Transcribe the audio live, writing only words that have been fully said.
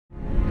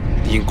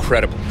The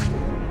incredible.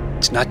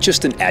 It's not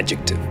just an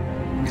adjective.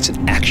 It's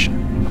an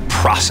action, a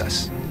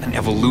process, an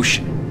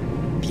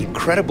evolution. The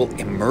incredible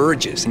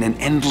emerges in an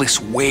endless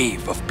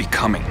wave of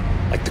becoming,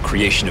 like the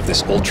creation of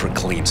this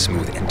ultra-clean,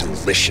 smooth, and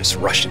delicious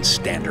Russian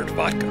standard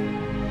vodka.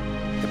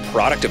 The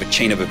product of a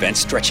chain of events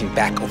stretching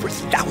back over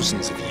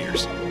thousands of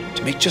years.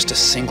 To make just a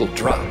single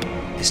drop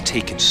has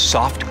taken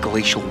soft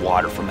glacial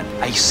water from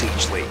an ice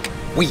age lake,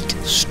 wheat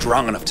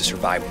strong enough to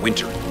survive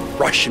winter,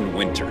 Russian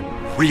winter,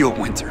 real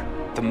winter,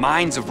 the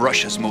minds of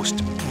Russia's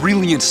most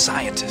brilliant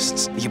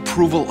scientists, the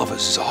approval of a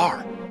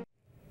czar.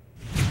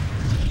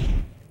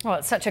 Well,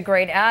 it's such a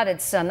great ad.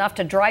 It's enough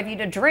to drive you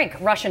to drink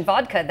Russian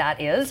vodka,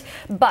 that is.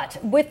 But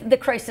with the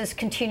crisis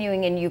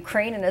continuing in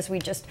Ukraine, and as we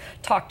just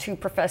talked to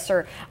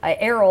Professor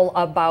Errol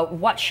about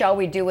what shall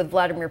we do with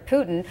Vladimir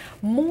Putin,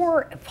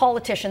 more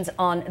politicians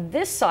on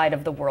this side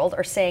of the world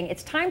are saying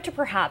it's time to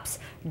perhaps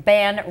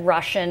ban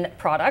Russian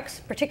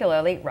products,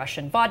 particularly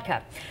Russian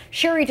vodka.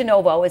 Cheri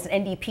DiNovo is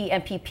an NDP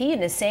MPP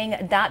and is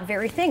saying that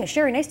very thing.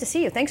 Cheri, nice to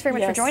see you. Thanks very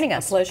much for joining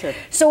us. A pleasure.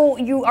 So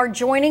you are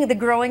joining the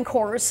growing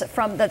chorus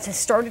that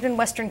started in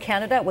Western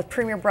Canada with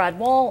Premier Brad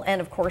Wall and,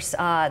 of course,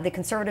 the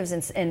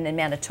Conservatives in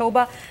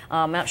Manitoba.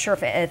 I'm not sure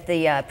if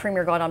the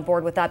Premier got on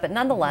board with that, but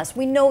nonetheless,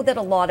 we know that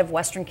a lot of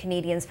Western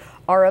Canadians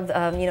are of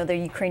the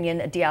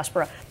Ukrainian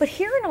diaspora. But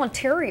here in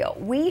Ontario,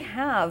 we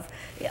have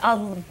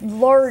a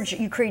large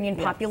Ukrainian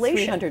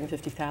population.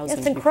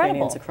 350,000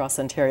 Ukrainians across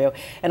Ontario.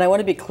 And I want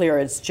to be clear,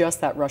 it's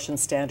just that Russian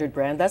standard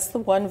brand. That's the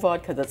one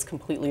vodka that's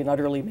completely and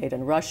utterly made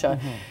in Russia.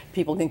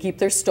 People can keep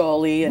their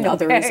Stoli and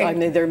others. I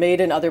mean, they're made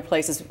in other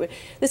places.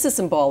 This is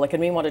symbolic, and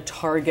we want to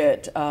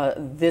target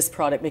this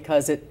product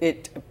because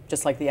it,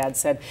 just like the ad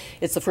said,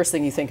 it's the first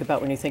thing you think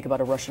about when you think about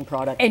a Russian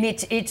product. And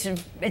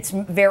it's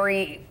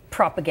very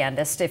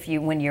propagandist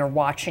when you're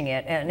watching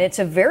it, and it's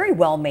a very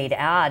well-made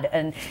ad.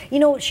 And you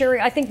know,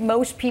 Cheri, I think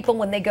most people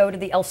when they go to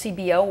the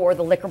LCBO or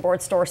the liquor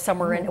board store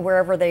somewhere in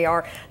wherever they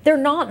are, they're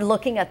not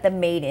looking at the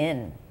made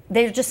in.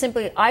 They're just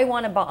simply,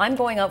 I'm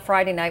going out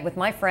Friday night with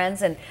my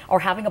friends or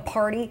having a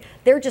party.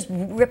 They're just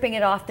ripping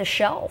it off the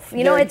shelf.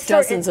 You know, it's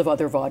dozens of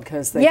other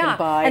vodkas they can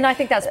buy. And I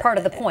think that's part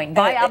of the point.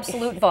 Buy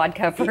Absolute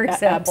vodka, for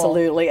example.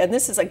 Absolutely. And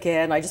this is,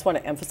 again, I just want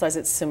to emphasize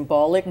it's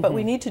symbolic, but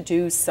we need to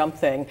do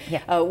something.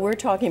 We're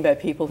talking about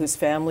people whose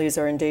families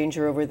are in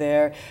danger over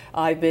there.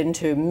 I've been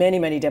to many,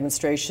 many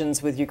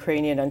demonstrations with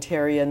Ukrainian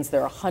Ontarians.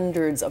 There are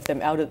hundreds of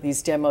them out at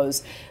these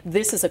demos.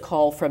 This is a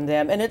call from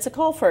them, and it's a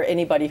call for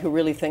anybody who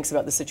really thinks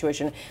about the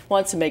situation,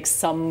 wants to make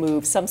some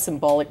move, some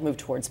symbolic move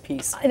towards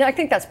peace. And I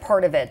think that's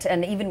part of it.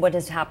 And even what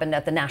has happened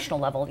at the national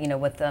level, you know,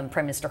 with Prime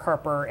Minister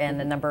Harper and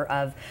a number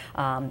of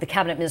the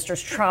cabinet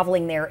ministers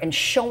traveling there and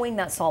showing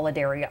that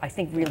solidarity, I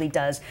think really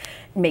does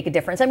make a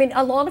difference. I mean,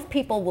 a lot of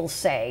people will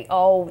say,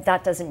 oh,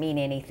 that doesn't mean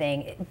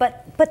anything.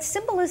 But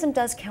symbolism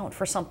does count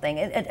for something.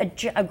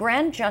 A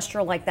grand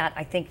gesture like that,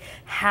 I think,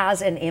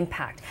 has an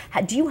impact.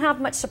 Do you have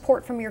much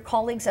support from your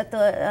colleagues at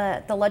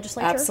the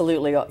legislature?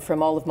 Absolutely,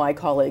 from all of my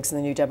colleagues in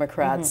the New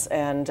Democrats.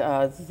 And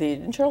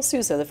Charles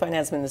Sousa, the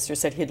finance minister,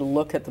 said he'd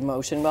look at the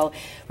motion. Well,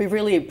 we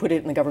really put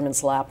it in the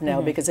government's lap now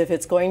because if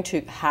it's going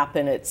to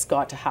happen, it's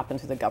got to happen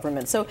to the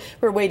government. So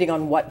we're waiting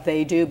on what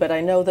they do, but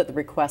I know that the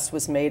request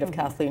was made of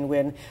Kathleen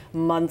Wynne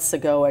months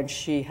ago, and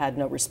she had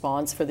no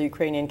response for the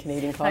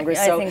Ukrainian-Canadian Congress.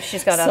 I think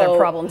she's got other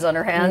problems on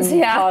her hands.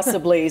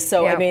 Possibly.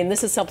 So, I mean,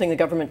 this is something the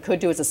government could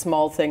do. It's a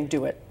small thing.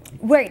 Do it.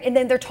 Right, and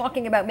then they're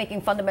talking about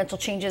making fundamental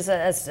changes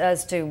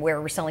as to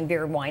where we're selling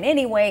beer and wine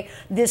anyway.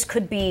 This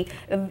could be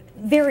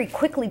very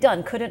quickly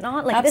done, could it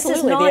not? Like,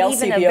 absolutely, this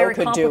is not the even LCBO a very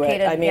could do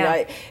it. I mean,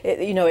 yeah.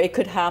 It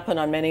could happen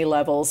on many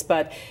levels,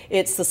 but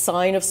it's the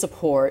sign of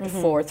support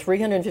for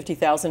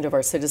 350,000 of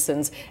our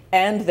citizens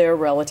and their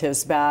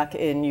relatives back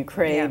in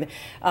Ukraine,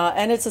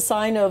 and it's a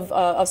sign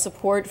of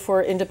support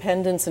for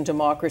independence and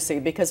democracy,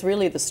 because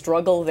really the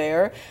struggle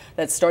there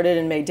that started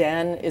in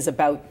Maidan is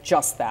about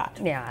just that.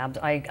 Yeah,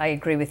 I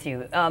agree with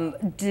you.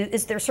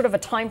 Is there sort of a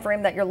time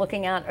frame that you're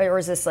looking at, or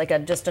is this like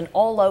just an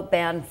all-out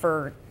ban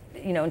for,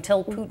 you know,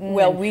 until Putin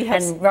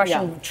and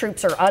Russian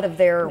troops are out of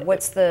there?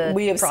 What's the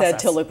We have process? said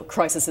till the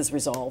crisis is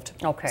resolved.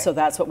 Okay. So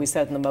that's what we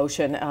said in the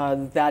motion.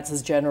 That's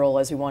as general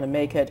as we want to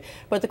make it.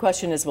 But the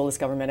question is, will this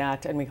government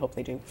act? And we hope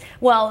they do.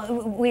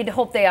 Well, we'd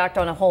hope they act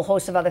on a whole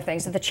host of other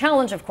things. The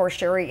challenge, of course,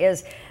 Cheri,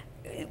 is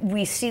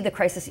we see the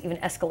crisis even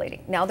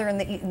escalating. Now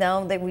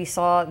now that we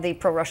saw the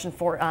pro-Russian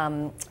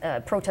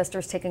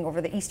protesters taking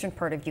over the eastern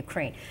part of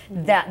Ukraine,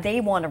 that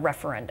they want a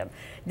referendum.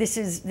 This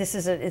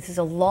is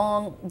a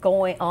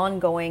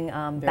ongoing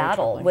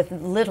battle with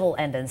little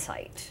end in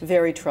sight.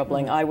 Very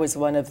troubling. I was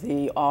one of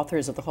the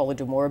authors of the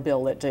Holodomor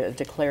bill that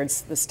declared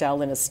the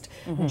Stalinist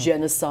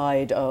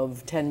genocide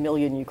of 10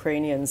 million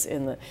Ukrainians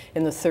in the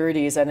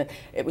 30s, and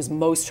it was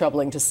most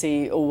troubling to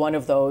see one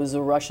of those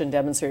Russian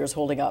demonstrators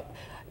holding up,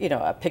 you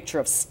know, a picture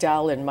of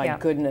Stalin, my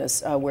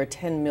goodness, where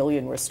 10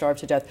 million were starved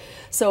to death.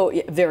 So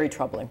very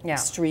troubling,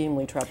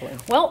 extremely troubling.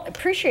 Well,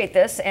 appreciate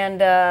this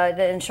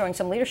and showing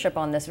some leadership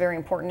on this very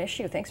important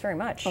issue. Thanks very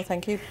much. Well,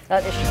 thank you.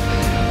 That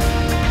issue.